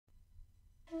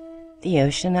The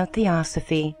Ocean of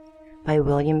Theosophy by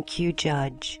William Q.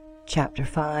 Judge, Chapter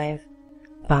 5,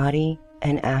 Body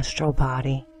and Astral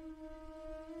Body.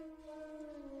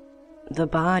 The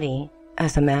body,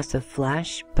 as a mass of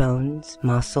flesh, bones,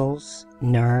 muscles,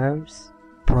 nerves,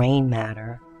 brain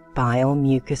matter, bile,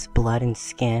 mucus, blood, and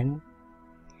skin,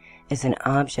 is an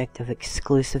object of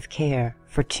exclusive care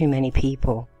for too many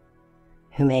people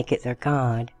who make it their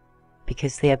god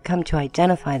because they have come to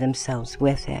identify themselves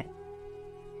with it,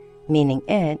 meaning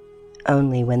it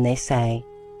only when they say,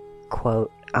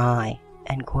 quote, I,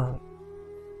 end quote.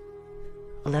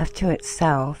 Left to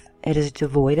itself, it is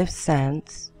devoid of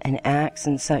sense and acts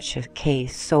in such a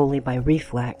case solely by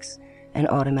reflex and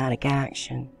automatic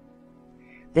action.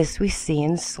 This we see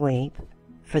in sleep,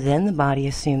 for then the body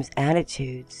assumes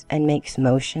attitudes and makes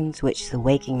motions which the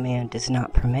waking man does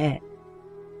not permit.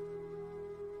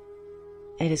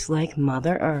 It is like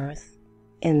Mother Earth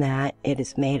in that it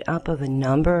is made up of a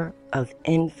number of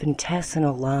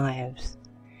infinitesimal lives.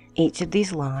 Each of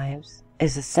these lives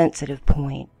is a sensitive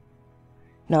point.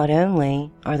 Not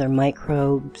only are there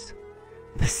microbes,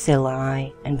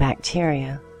 bacilli, and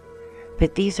bacteria,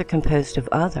 but these are composed of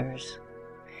others,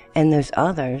 and those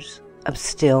others of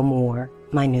still more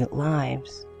minute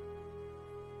lives.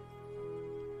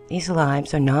 These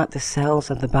lives are not the cells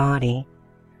of the body,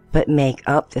 but make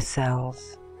up the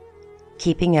cells,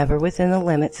 keeping ever within the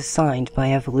limits assigned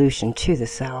by evolution to the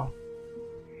cell.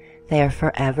 They are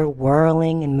forever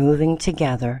whirling and moving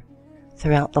together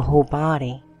throughout the whole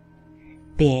body,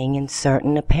 being in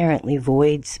certain apparently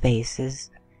void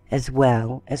spaces as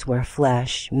well as where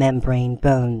flesh, membrane,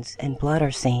 bones, and blood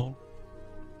are seen.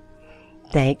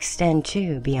 They extend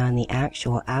too beyond the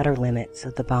actual outer limits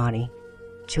of the body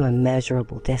to a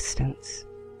measurable distance.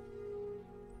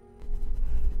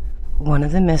 One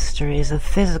of the mysteries of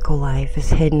physical life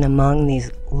is hidden among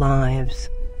these lives,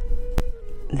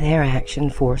 their action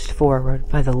forced forward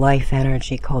by the life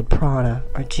energy called prana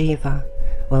or jiva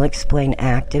will explain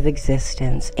active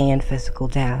existence and physical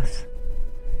death.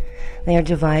 They are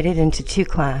divided into two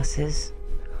classes,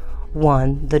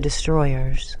 one the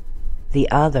destroyers, the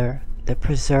other the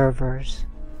preservers,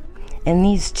 and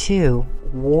these two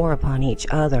war upon each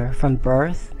other from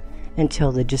birth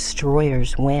until the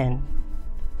destroyers win.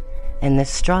 In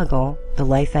this struggle, the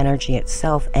life energy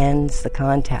itself ends the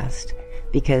contest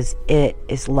because it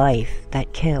is life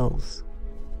that kills.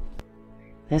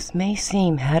 This may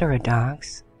seem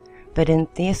heterodox, but in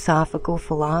theosophical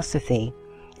philosophy,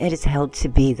 it is held to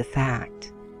be the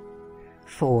fact.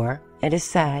 For, it is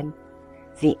said,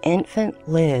 the infant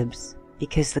lives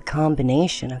because the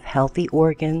combination of healthy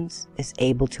organs is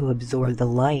able to absorb the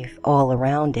life all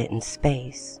around it in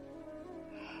space,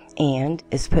 and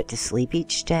is put to sleep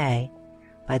each day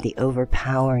by the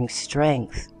overpowering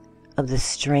strength of the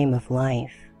stream of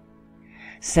life,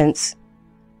 since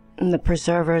the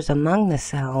preservers among the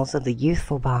cells of the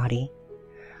youthful body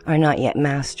are not yet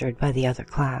mastered by the other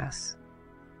class.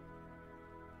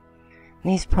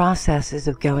 These processes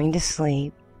of going to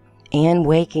sleep and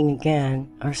waking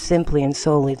again are simply and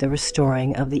solely the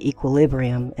restoring of the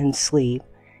equilibrium in sleep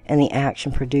and the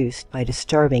action produced by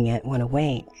disturbing it when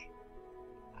awake.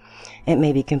 It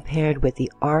may be compared with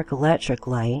the arc electric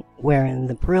light, wherein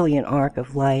the brilliant arc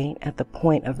of light at the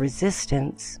point of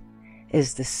resistance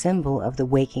is the symbol of the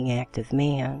waking active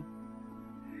man.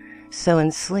 So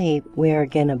in sleep, we are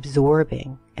again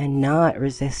absorbing and not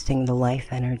resisting the life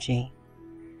energy.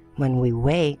 When we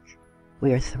wake,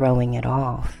 we are throwing it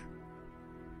off.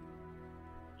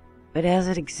 But as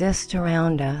it exists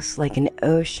around us like an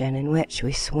ocean in which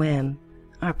we swim,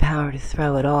 our power to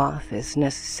throw it off is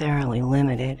necessarily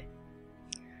limited.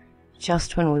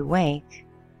 Just when we wake,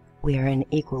 we are in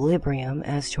equilibrium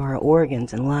as to our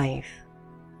organs and life.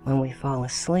 When we fall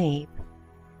asleep,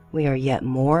 we are yet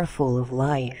more full of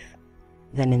life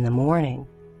than in the morning.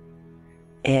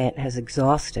 It has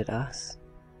exhausted us.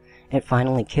 It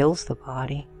finally kills the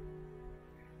body.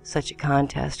 Such a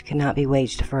contest cannot be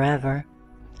waged forever,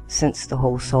 since the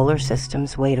whole solar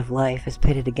system's weight of life is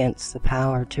pitted against the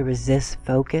power to resist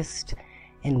focused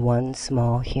in one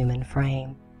small human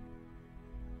frame.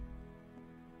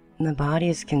 The body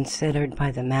is considered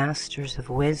by the masters of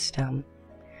wisdom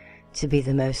to be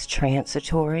the most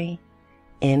transitory,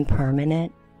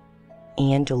 impermanent,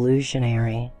 and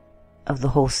illusionary of the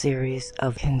whole series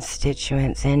of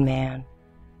constituents in man.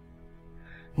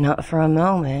 Not for a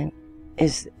moment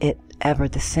is it ever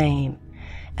the same,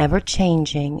 ever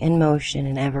changing in motion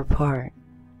and ever part.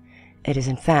 It is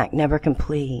in fact never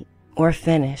complete or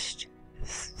finished,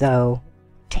 though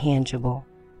tangible.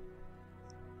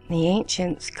 The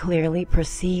ancients clearly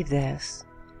perceived this,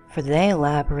 for they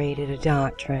elaborated a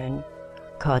doctrine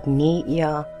called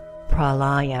Nitya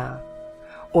pralaya,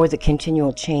 or the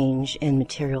continual change in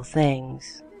material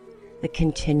things, the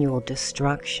continual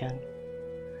destruction.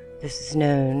 This is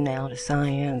known now to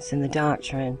science and the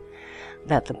doctrine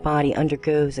that the body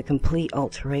undergoes a complete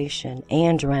alteration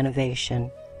and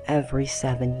renovation every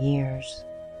 7 years.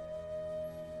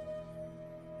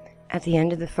 At the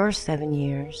end of the first 7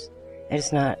 years, it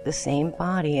is not the same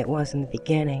body it was in the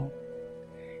beginning.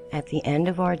 At the end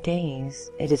of our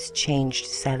days, it is changed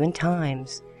 7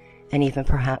 times, and even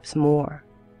perhaps more.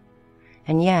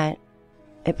 And yet,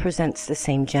 it presents the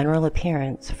same general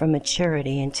appearance from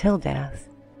maturity until death.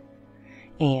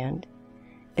 And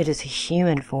it is a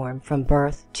human form from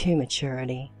birth to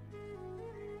maturity.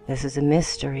 This is a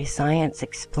mystery science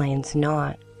explains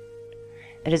not.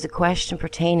 It is a question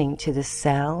pertaining to the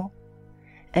cell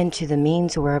and to the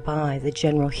means whereby the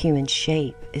general human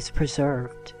shape is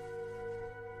preserved.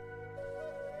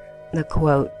 The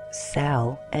quote,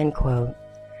 cell, end quote,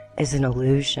 is an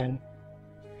illusion.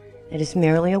 It is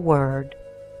merely a word.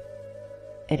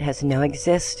 It has no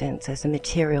existence as a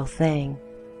material thing,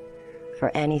 for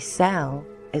any cell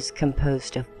is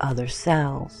composed of other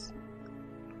cells.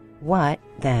 What,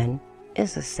 then,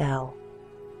 is a cell?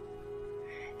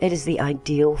 It is the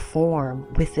ideal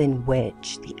form within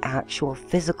which the actual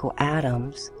physical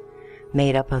atoms,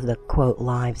 made up of the, quote,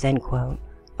 lives, end quote,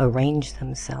 arrange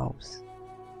themselves.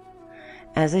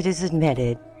 As it is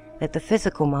admitted that the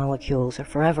physical molecules are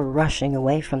forever rushing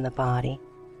away from the body,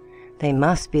 they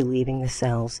must be leaving the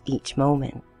cells each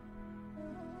moment.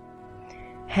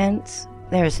 Hence,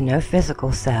 there is no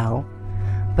physical cell,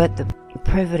 but the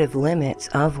privative limits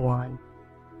of one,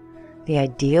 the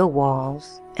ideal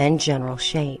walls and general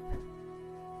shape.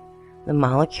 The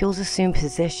molecules assume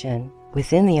position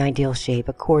within the ideal shape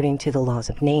according to the laws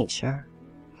of nature,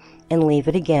 and leave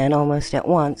it again almost at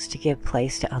once to give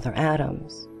place to other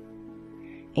atoms.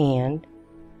 And,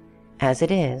 as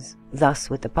it is thus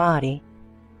with the body,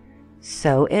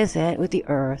 so is it with the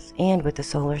earth and with the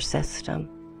solar system.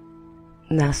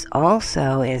 Thus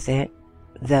also is it,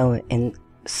 though in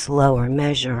slower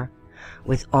measure,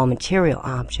 with all material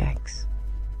objects.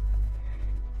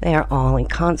 They are all in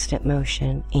constant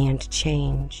motion and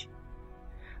change.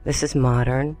 This is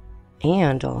modern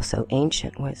and also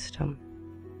ancient wisdom.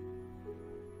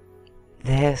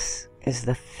 This is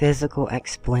the physical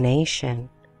explanation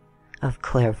of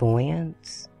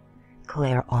clairvoyance,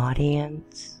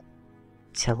 clairaudience,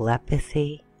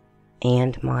 telepathy,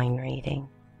 and mind reading.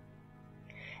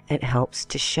 It helps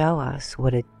to show us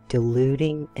what a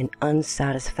deluding and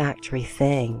unsatisfactory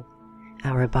thing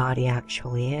our body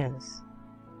actually is.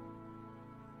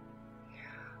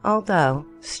 Although,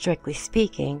 strictly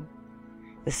speaking,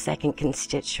 the second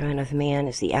constituent of man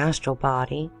is the astral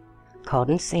body, called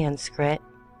in Sanskrit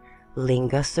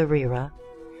linga sarira,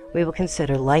 we will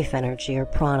consider life energy or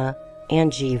prana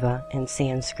and jiva in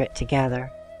Sanskrit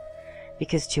together,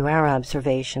 because to our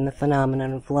observation the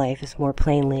phenomenon of life is more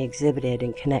plainly exhibited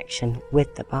in connection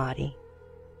with the body.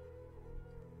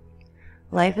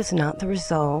 Life is not the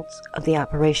result of the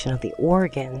operation of the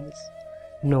organs,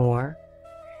 nor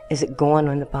is it gone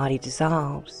when the body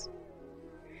dissolves.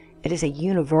 It is a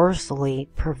universally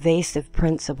pervasive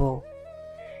principle.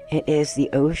 It is the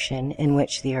ocean in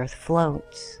which the earth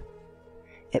floats.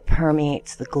 It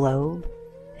permeates the globe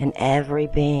and every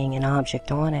being and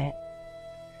object on it.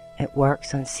 It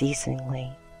works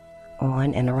unceasingly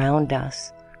on and around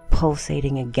us,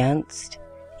 pulsating against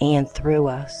and through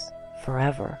us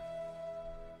forever.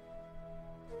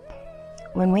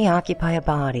 When we occupy a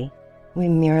body, we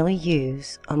merely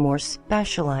use a more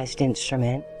specialized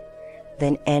instrument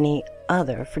than any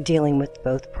other for dealing with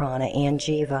both prana and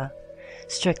jiva.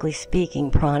 Strictly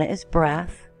speaking, prana is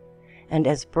breath, and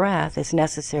as breath is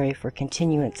necessary for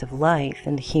continuance of life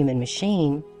in the human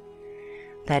machine,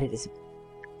 that it is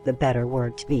the better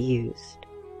word to be used.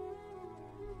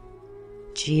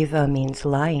 Jiva means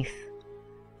life,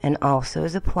 and also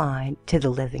is applied to the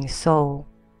living soul,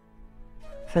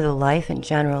 for the life in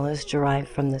general is derived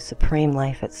from the supreme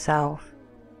life itself.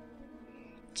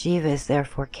 Jiva is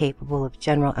therefore capable of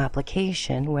general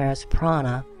application, whereas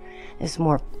prana is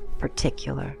more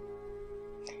particular.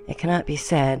 It cannot be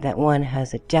said that one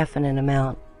has a definite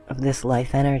amount of this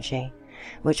life energy,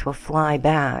 which will fly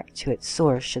back to its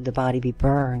source should the body be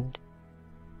burned,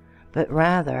 but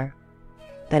rather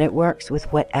that it works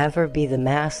with whatever be the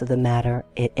mass of the matter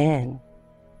it in.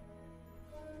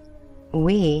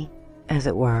 We, as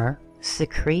it were,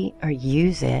 secrete or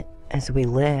use it as we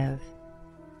live,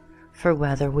 for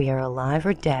whether we are alive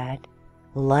or dead,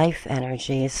 life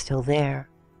energy is still there,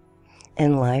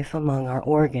 in life among our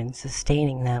organs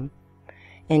sustaining them,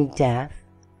 in death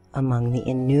among the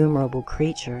innumerable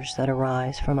creatures that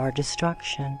arise from our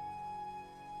destruction.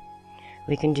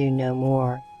 We can do no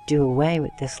more, do away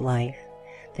with this life,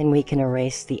 than we can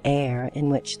erase the air in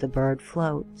which the bird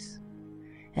floats,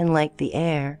 and like the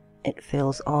air, it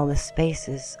fills all the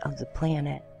spaces of the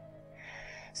planet,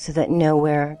 so that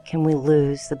nowhere can we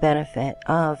lose the benefit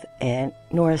of it,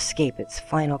 nor escape its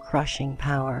final crushing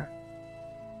power.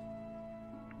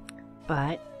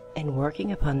 But in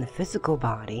working upon the physical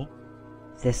body,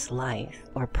 this life,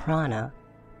 or prana,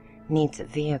 needs a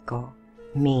vehicle,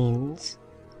 means,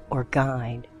 or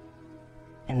guide,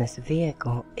 and this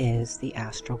vehicle is the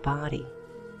astral body.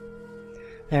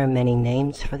 There are many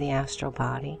names for the astral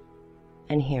body,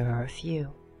 and here are a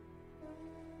few.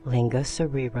 Linga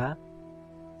Sarira,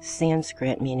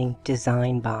 Sanskrit meaning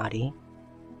design body,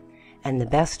 and the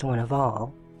best one of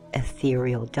all,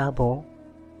 ethereal double,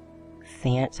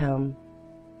 phantom,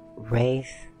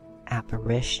 wraith,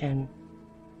 apparition,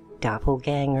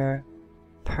 doppelganger,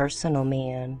 personal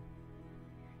man,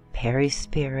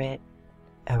 perispirit,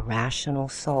 irrational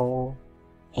soul,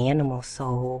 animal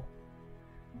soul,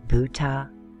 Bhuta,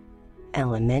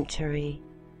 elementary,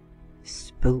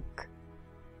 spook,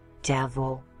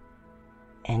 devil,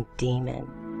 and demon.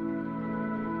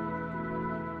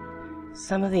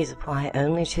 Some of these apply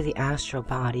only to the astral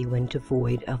body when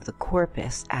devoid of the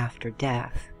corpus after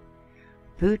death.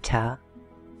 Bhuta,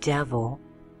 devil,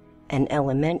 and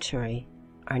elementary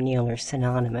are nearly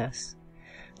synonymous.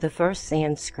 The first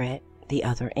Sanskrit, the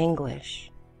other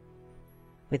English.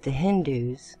 With the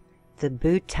Hindus, the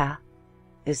Bhuta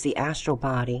is the astral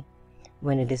body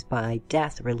when it is by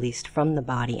death released from the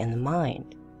body and the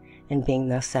mind, and being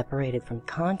thus separated from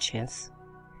conscience,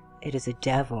 it is a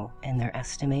devil in their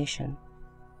estimation.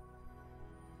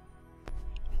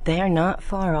 They are not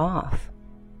far off.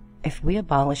 If we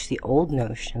abolish the old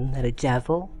notion that a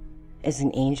devil is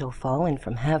an angel fallen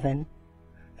from heaven,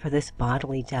 for this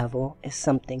bodily devil is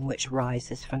something which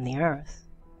rises from the earth,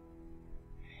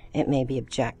 it may be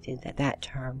objected that that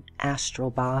term, astral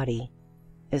body,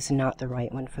 is not the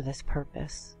right one for this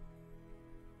purpose.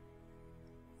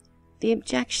 The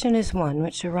objection is one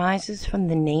which arises from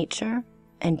the nature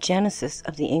and genesis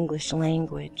of the English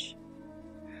language.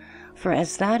 For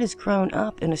as that has grown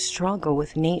up in a struggle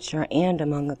with nature and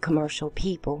among a commercial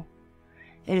people,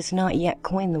 it has not yet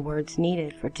coined the words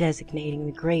needed for designating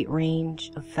the great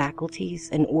range of faculties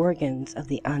and organs of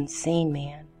the unseen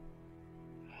man.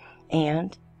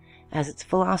 And, as its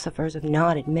philosophers have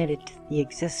not admitted the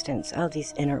existence of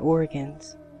these inner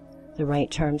organs, the right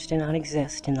terms do not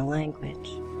exist in the language.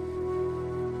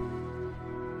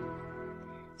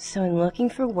 So in looking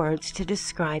for words to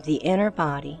describe the inner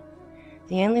body,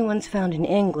 the only ones found in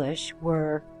English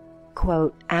were,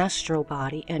 quote, astral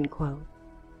body, end quote.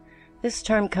 This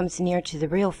term comes near to the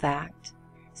real fact,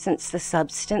 since the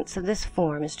substance of this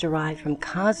form is derived from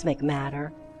cosmic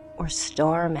matter or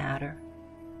star matter,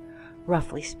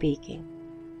 roughly speaking.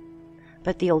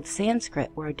 But the old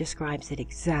Sanskrit word describes it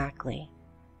exactly.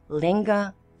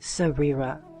 Linga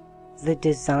Sarira, the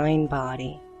design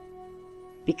body,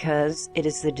 because it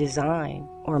is the design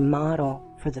or model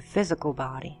for the physical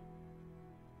body.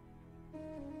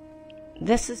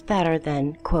 This is better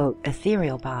than, quote,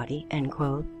 ethereal body, end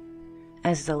quote,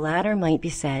 as the latter might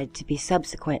be said to be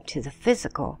subsequent to the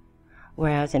physical,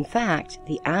 whereas in fact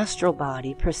the astral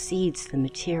body precedes the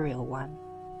material one.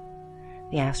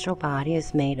 The astral body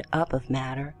is made up of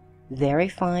matter, very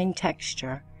fine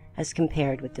texture as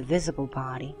compared with the visible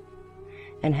body,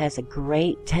 and has a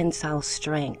great tensile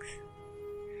strength,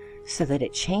 so that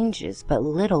it changes but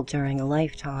little during a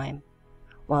lifetime,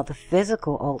 while the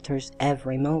physical alters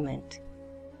every moment.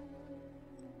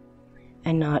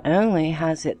 And not only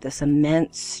has it this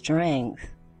immense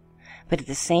strength, but at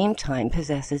the same time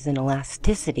possesses an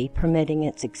elasticity permitting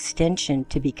its extension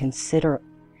to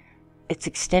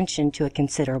a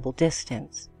considerable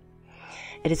distance.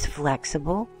 It is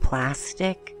flexible,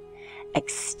 plastic,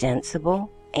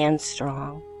 extensible, and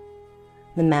strong.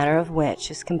 The matter of which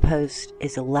is composed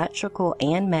is electrical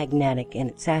and magnetic in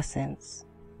its essence,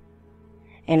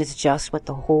 and is just what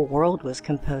the whole world was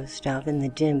composed of in the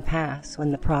dim past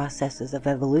when the processes of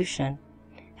evolution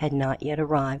had not yet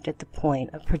arrived at the point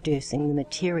of producing the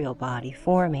material body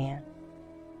for man.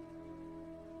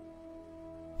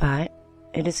 But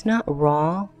it is not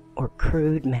raw or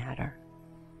crude matter.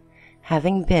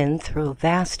 Having been through a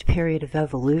vast period of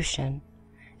evolution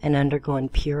and undergone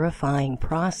purifying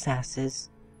processes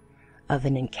of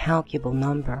an incalculable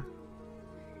number,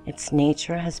 its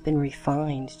nature has been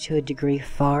refined to a degree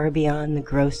far beyond the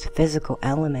gross physical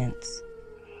elements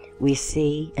we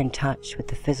see and touch with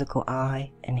the physical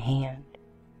eye and hand.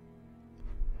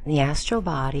 The astral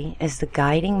body is the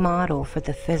guiding model for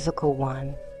the physical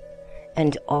one,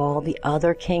 and all the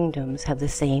other kingdoms have the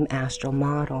same astral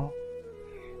model.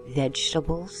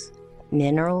 Vegetables,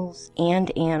 minerals,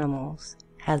 and animals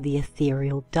have the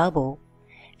ethereal double,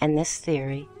 and this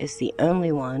theory is the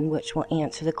only one which will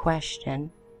answer the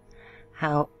question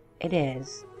how it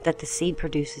is that the seed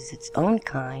produces its own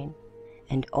kind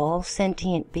and all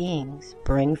sentient beings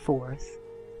bring forth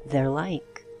their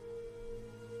like.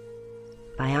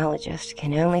 Biologists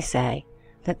can only say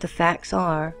that the facts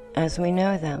are as we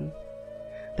know them,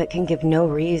 but can give no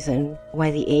reason why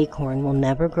the acorn will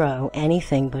never grow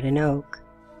anything but an oak,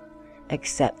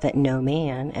 except that no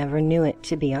man ever knew it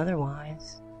to be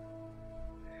otherwise.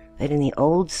 But in the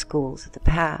old schools of the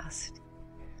past,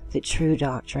 the true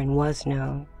doctrine was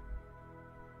known,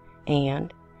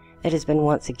 and it has been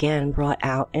once again brought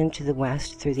out into the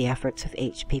West through the efforts of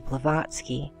H.P.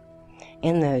 Blavatsky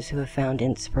and those who have found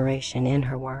inspiration in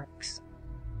her works.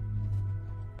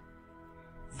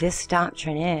 This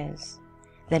doctrine is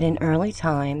that in early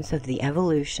times of the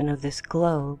evolution of this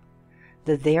globe,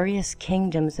 the various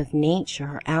kingdoms of nature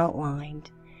are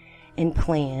outlined in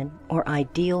plan or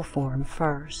ideal form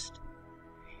first,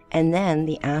 and then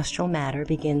the astral matter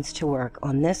begins to work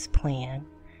on this plan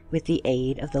with the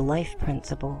aid of the life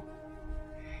principle,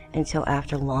 until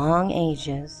after long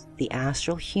ages the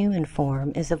astral human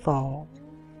form is evolved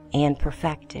and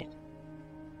perfected.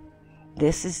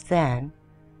 This is then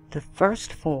the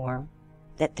first form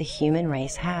that the human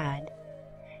race had,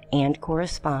 and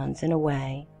corresponds in a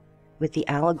way with the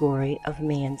allegory of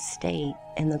man's state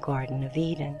in the Garden of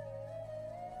Eden.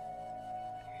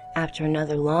 After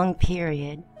another long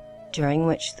period, during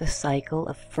which the cycle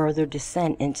of further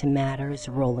descent into matter is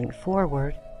rolling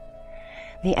forward,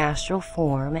 the astral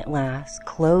form at last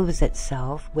clothes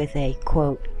itself with a,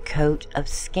 quote, coat of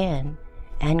skin,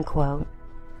 end quote,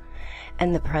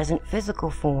 and the present physical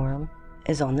form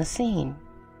is on the scene.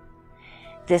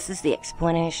 This is the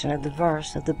explanation of the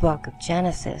verse of the book of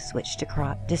Genesis which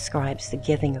describes the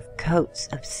giving of coats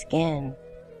of skin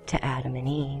to Adam and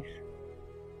Eve.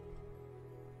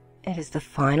 It is the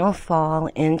final fall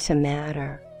into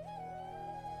matter,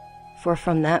 for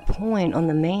from that point on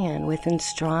the man within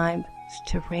strives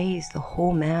to raise the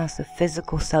whole mass of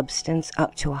physical substance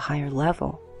up to a higher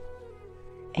level,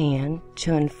 and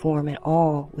to inform it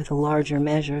all with a larger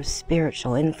measure of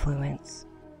spiritual influence,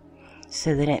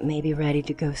 so that it may be ready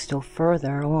to go still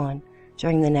further on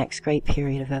during the next great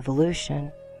period of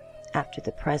evolution after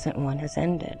the present one has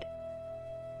ended.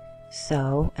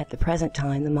 So, at the present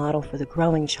time, the model for the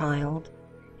growing child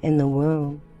in the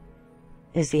womb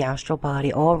is the astral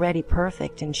body already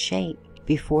perfect in shape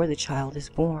before the child is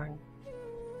born.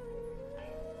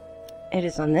 It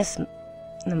is on this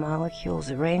the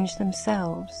molecules arrange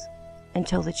themselves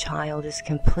until the child is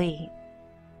complete,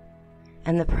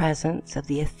 and the presence of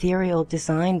the ethereal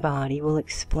design body will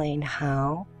explain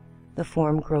how the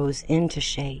form grows into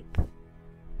shape,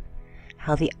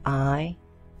 how the eye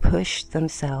push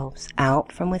themselves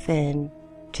out from within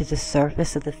to the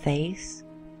surface of the face,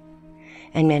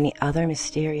 and many other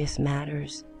mysterious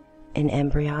matters in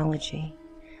embryology,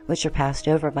 which are passed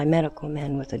over by medical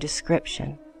men with a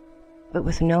description, but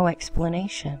with no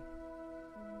explanation.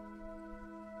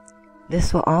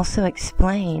 This will also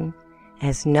explain,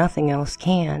 as nothing else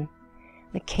can,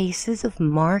 the cases of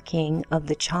marking of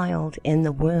the child in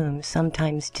the womb,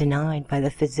 sometimes denied by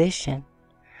the physician,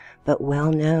 but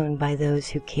well known by those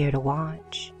who care to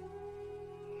watch,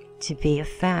 to be a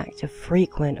fact of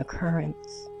frequent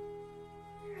occurrence.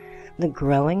 The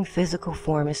growing physical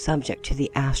form is subject to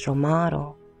the astral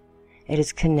model. It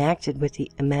is connected with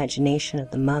the imagination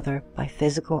of the mother by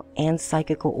physical and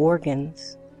psychical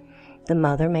organs. The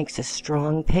mother makes a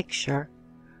strong picture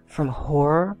from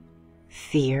horror,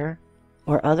 fear,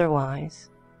 or otherwise,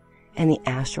 and the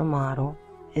astral model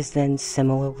is then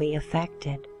similarly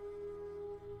affected.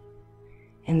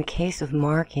 In the case of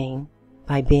marking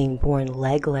by being born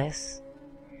legless,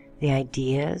 the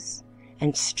ideas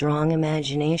and strong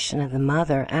imagination of the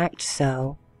mother act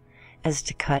so as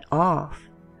to cut off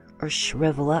or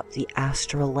shrivel up the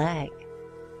astral leg,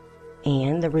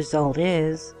 and the result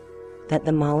is that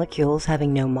the molecules,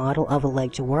 having no model of a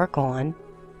leg to work on,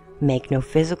 make no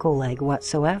physical leg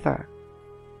whatsoever,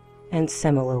 and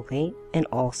similarly in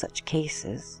all such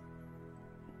cases.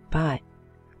 But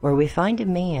where we find a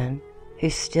man who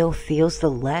still feels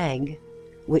the leg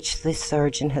which the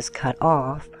surgeon has cut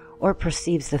off, or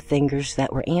perceives the fingers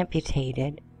that were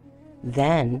amputated,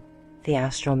 then the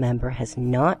astral member has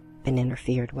not been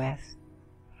interfered with,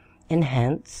 and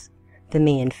hence the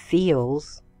man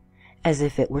feels as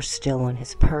if it were still on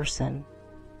his person.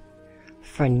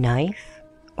 For knife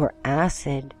or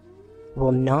acid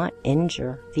will not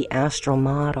injure the astral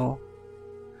model,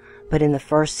 but in the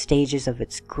first stages of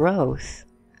its growth,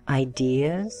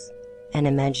 ideas and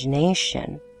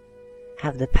imagination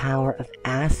have the power of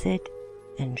acid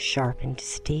and sharpened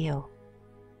steel.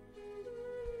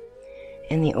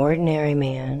 In the ordinary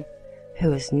man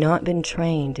who has not been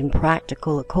trained in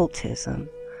practical occultism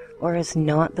or has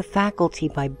not the faculty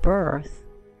by birth,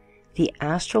 the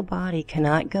astral body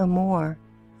cannot go more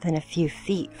than a few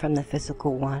feet from the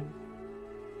physical one.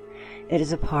 It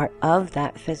is a part of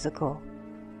that physical.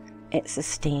 It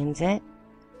sustains it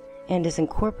and is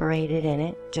incorporated in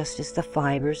it just as the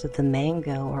fibers of the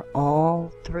mango are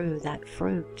all through that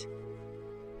fruit.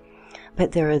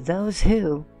 But there are those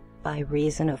who, by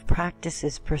reason of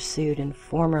practices pursued in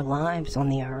former lives on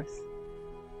the earth,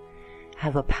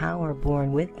 have a power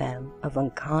born with them of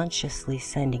unconsciously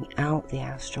sending out the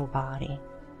astral body.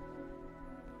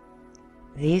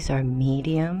 These are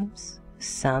mediums,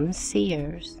 some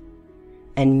seers,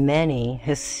 and many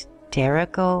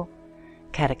hysterical,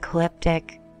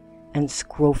 cataclysmic, and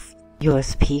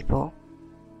scrofulous people.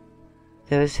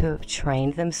 Those who have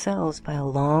trained themselves by a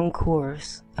long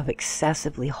course of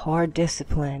excessively hard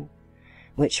discipline,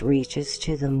 which reaches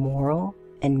to the moral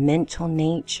and mental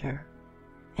nature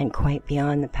and quite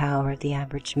beyond the power of the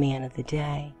average man of the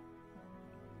day,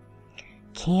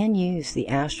 can use the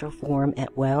astral form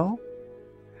at will,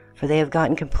 for they have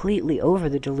gotten completely over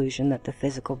the delusion that the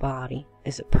physical body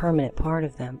is a permanent part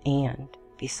of them, and,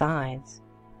 besides,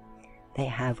 they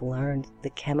have learned the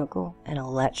chemical and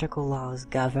electrical laws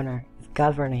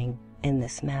governing in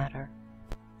this matter.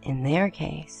 In their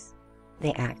case,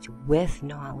 they act with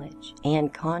knowledge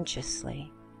and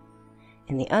consciously.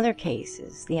 In the other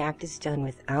cases, the act is done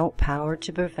without power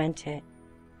to prevent it,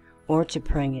 or to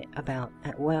bring it about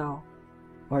at will,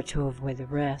 or to avoid the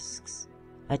risks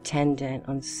attendant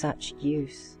on such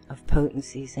use of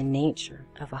potencies in nature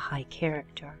of a high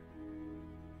character.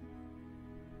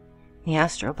 The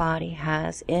astral body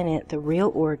has in it the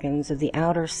real organs of the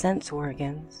outer sense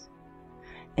organs.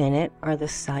 In it are the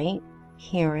sight,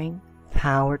 hearing,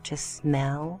 power to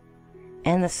smell,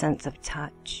 and the sense of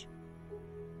touch.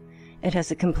 It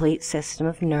has a complete system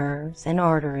of nerves and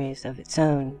arteries of its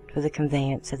own for the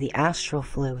conveyance of the astral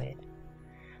fluid,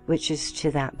 which is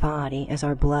to that body as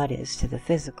our blood is to the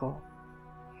physical.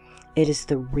 It is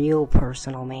the real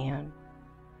personal man.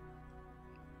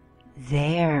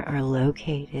 There are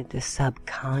located the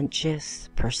subconscious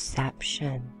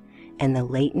perception and the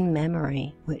latent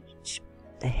memory which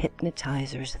the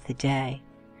hypnotizers of the day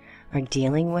are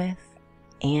dealing with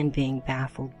and being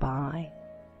baffled by.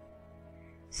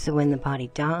 So when the body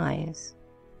dies,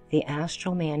 the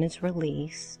astral man is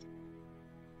released,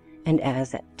 and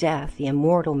as at death the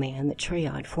immortal man, the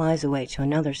triad, flies away to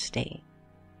another state,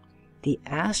 the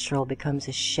astral becomes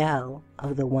a shell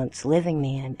of the once living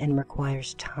man and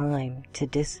requires time to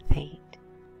dissipate.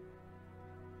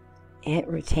 It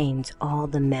retains all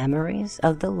the memories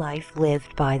of the life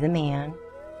lived by the man,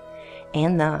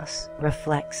 and thus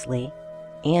reflexly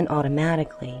and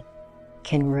automatically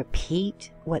can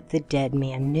repeat what the dead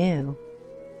man knew,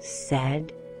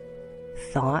 said,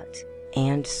 thought,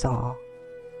 and saw.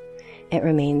 It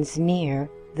remains near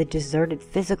the deserted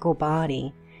physical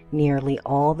body nearly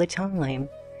all the time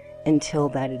until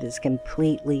that it is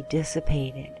completely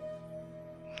dissipated,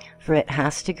 for it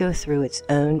has to go through its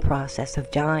own process of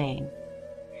dying.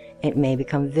 It may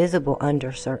become visible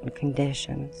under certain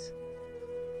conditions.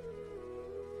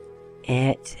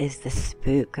 It is the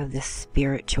spook of the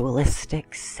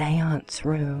spiritualistic seance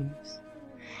rooms,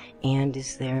 and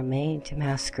is there made to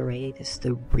masquerade as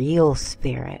the real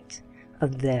spirit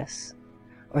of this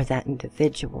or that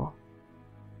individual.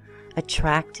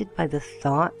 Attracted by the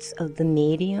thoughts of the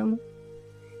medium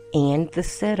and the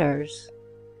sitters,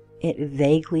 it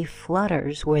vaguely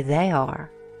flutters where they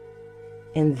are,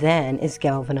 and then is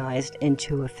galvanized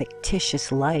into a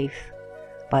fictitious life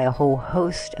by a whole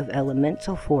host of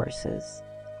elemental forces,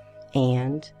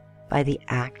 and by the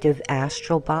active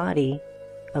astral body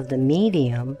of the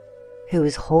medium who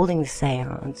is holding the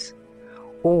seance,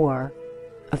 or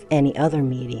of any other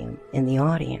medium in the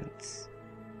audience.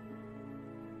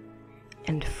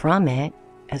 And from it,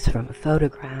 as from a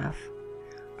photograph,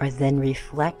 are then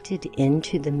reflected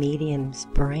into the medium's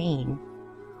brain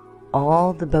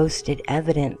all the boasted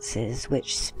evidences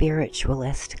which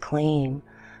spiritualists claim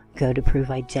go to prove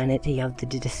identity of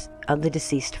the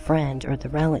deceased friend or the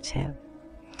relative.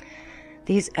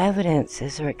 These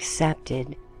evidences are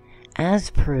accepted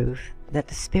as proof that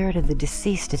the spirit of the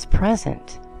deceased is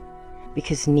present,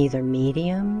 because neither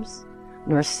mediums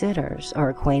nor sitters are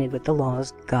acquainted with the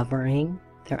laws governing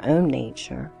their own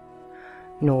nature,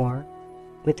 nor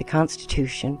with the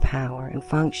constitution, power, and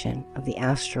function of the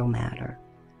astral matter,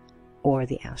 or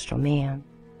the astral man.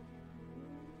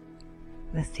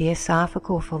 The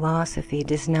Theosophical philosophy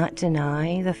does not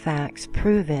deny the facts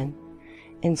proven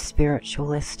in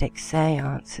spiritualistic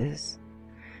seances,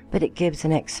 but it gives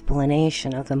an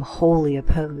explanation of them wholly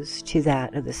opposed to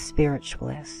that of the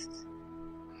spiritualists.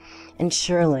 And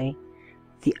surely,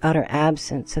 the utter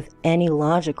absence of any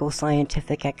logical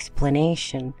scientific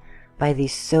explanation by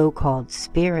these so-called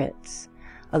spirits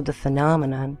of the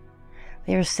phenomenon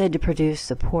they are said to produce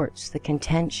supports the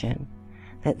contention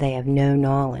that they have no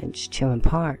knowledge to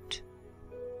impart.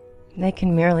 They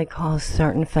can merely cause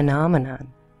certain phenomena.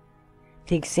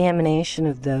 The examination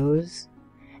of those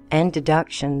and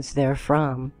deductions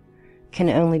therefrom can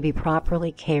only be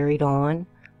properly carried on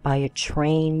by a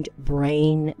trained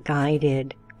brain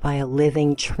guided by a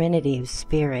living trinity of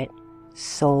spirit,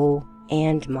 soul,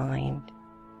 and mind.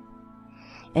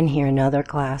 And here another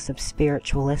class of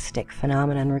spiritualistic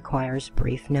phenomenon requires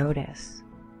brief notice.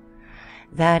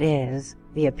 That is,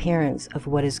 the appearance of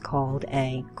what is called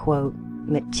a, quote,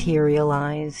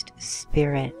 materialized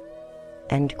spirit,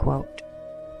 end quote.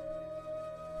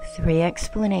 3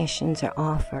 explanations are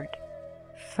offered.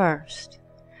 First,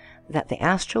 that the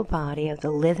astral body of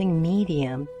the living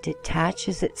medium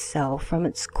detaches itself from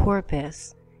its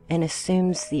corpus and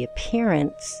assumes the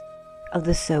appearance of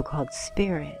the so-called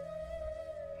spirit.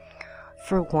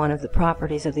 For one of the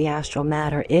properties of the astral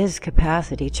matter is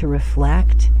capacity to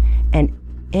reflect an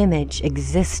image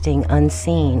existing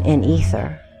unseen in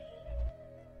ether.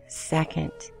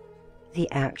 Second, the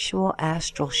actual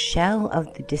astral shell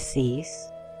of the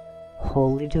deceased,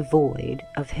 wholly devoid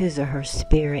of his or her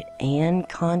spirit and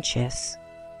conscious,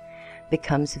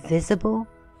 becomes visible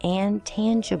and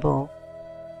tangible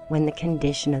when the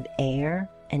condition of air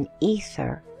and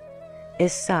ether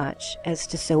is such as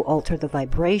to so alter the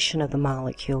vibration of the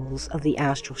molecules of the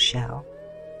astral shell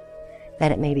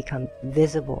that it may become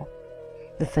visible.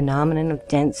 The phenomenon of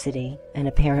density and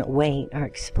apparent weight are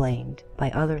explained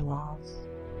by other laws.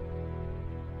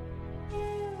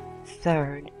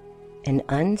 Third, an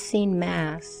unseen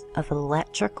mass of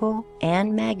electrical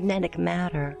and magnetic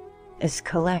matter is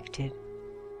collected,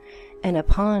 and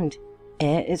upon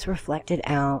it is reflected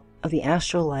out of the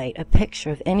astral light a picture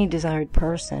of any desired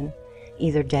person,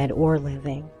 either dead or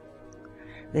living.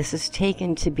 This is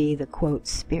taken to be the, quote,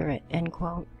 spirit, end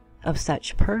quote, of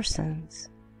such persons,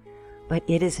 but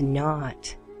it is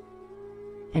not,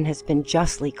 and has been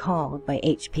justly called by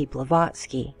H.P.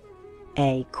 Blavatsky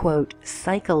a, quote,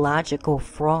 psychological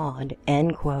fraud,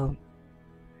 end quote,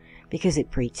 because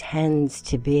it pretends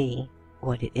to be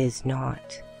what it is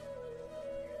not.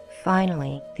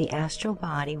 Finally, the astral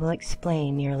body will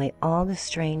explain nearly all the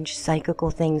strange psychical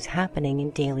things happening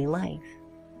in daily life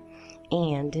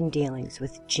and in dealings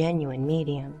with genuine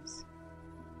mediums.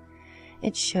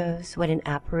 It shows what an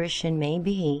apparition may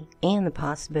be and the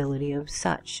possibility of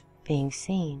such being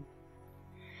seen,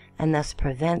 and thus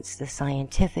prevents the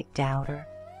scientific doubter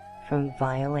from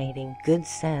violating good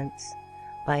sense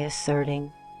by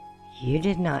asserting, "You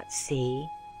did not see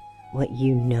what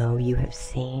you know you have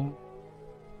seen."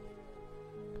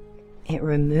 It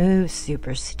removes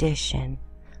superstition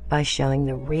by showing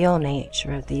the real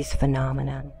nature of these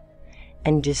phenomena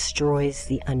and destroys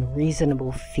the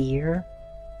unreasonable fear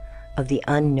of the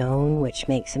unknown which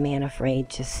makes a man afraid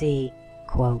to see,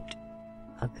 quote,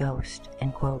 a ghost,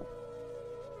 end quote.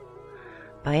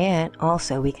 By it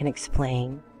also we can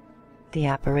explain the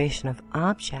apparition of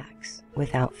objects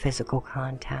without physical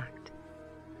contact.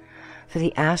 For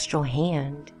the astral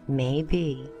hand may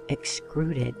be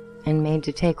extruded and made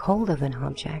to take hold of an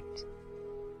object,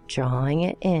 drawing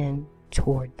it in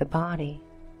toward the body.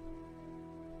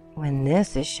 When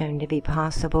this is shown to be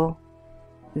possible,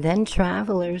 then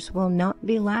travelers will not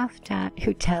be laughed at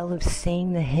who tell of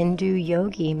seeing the Hindu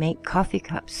yogi make coffee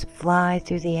cups fly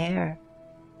through the air,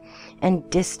 and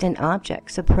distant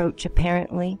objects approach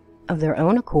apparently of their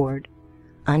own accord,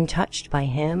 untouched by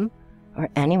him or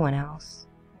anyone else.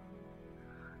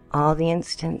 All the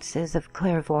instances of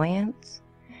clairvoyance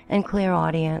and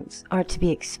clairaudience are to be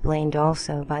explained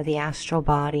also by the astral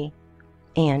body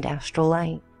and astral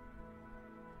light.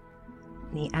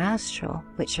 The astral,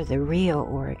 which are the real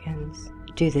organs,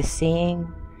 do the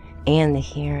seeing and the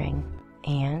hearing,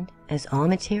 and as all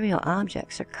material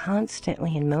objects are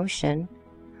constantly in motion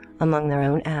among their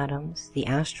own atoms, the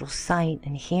astral sight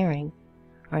and hearing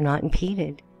are not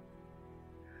impeded,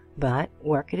 but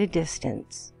work at a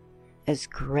distance as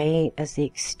great as the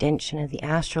extension of the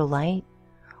astral light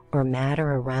or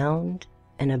matter around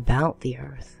and about the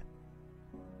earth.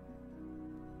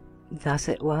 Thus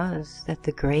it was that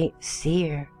the great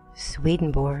seer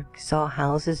Swedenborg saw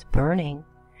houses burning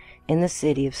in the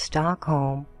city of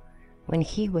Stockholm when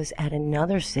he was at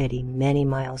another city many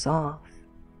miles off.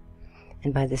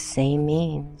 And by the same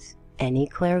means, any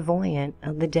clairvoyant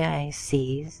of the day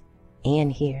sees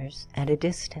and hears at a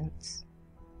distance.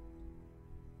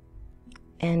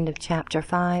 End of Chapter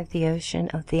 5, The Ocean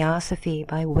of Theosophy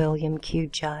by William Q.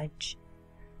 Judge.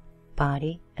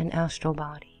 Body and Astral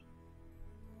Body.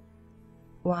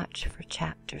 Watch for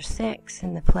Chapter 6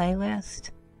 in the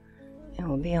playlist. It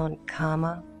will be on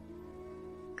Kama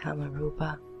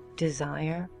Rupa,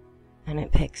 desire, and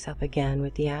it picks up again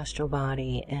with the astral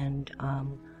body and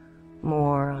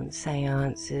more on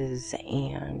seances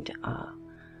and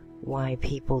why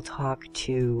people talk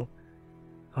to,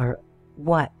 or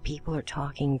what people are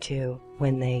talking to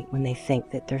when they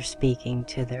think that they're speaking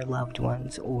to their loved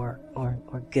ones or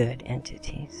good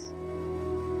entities.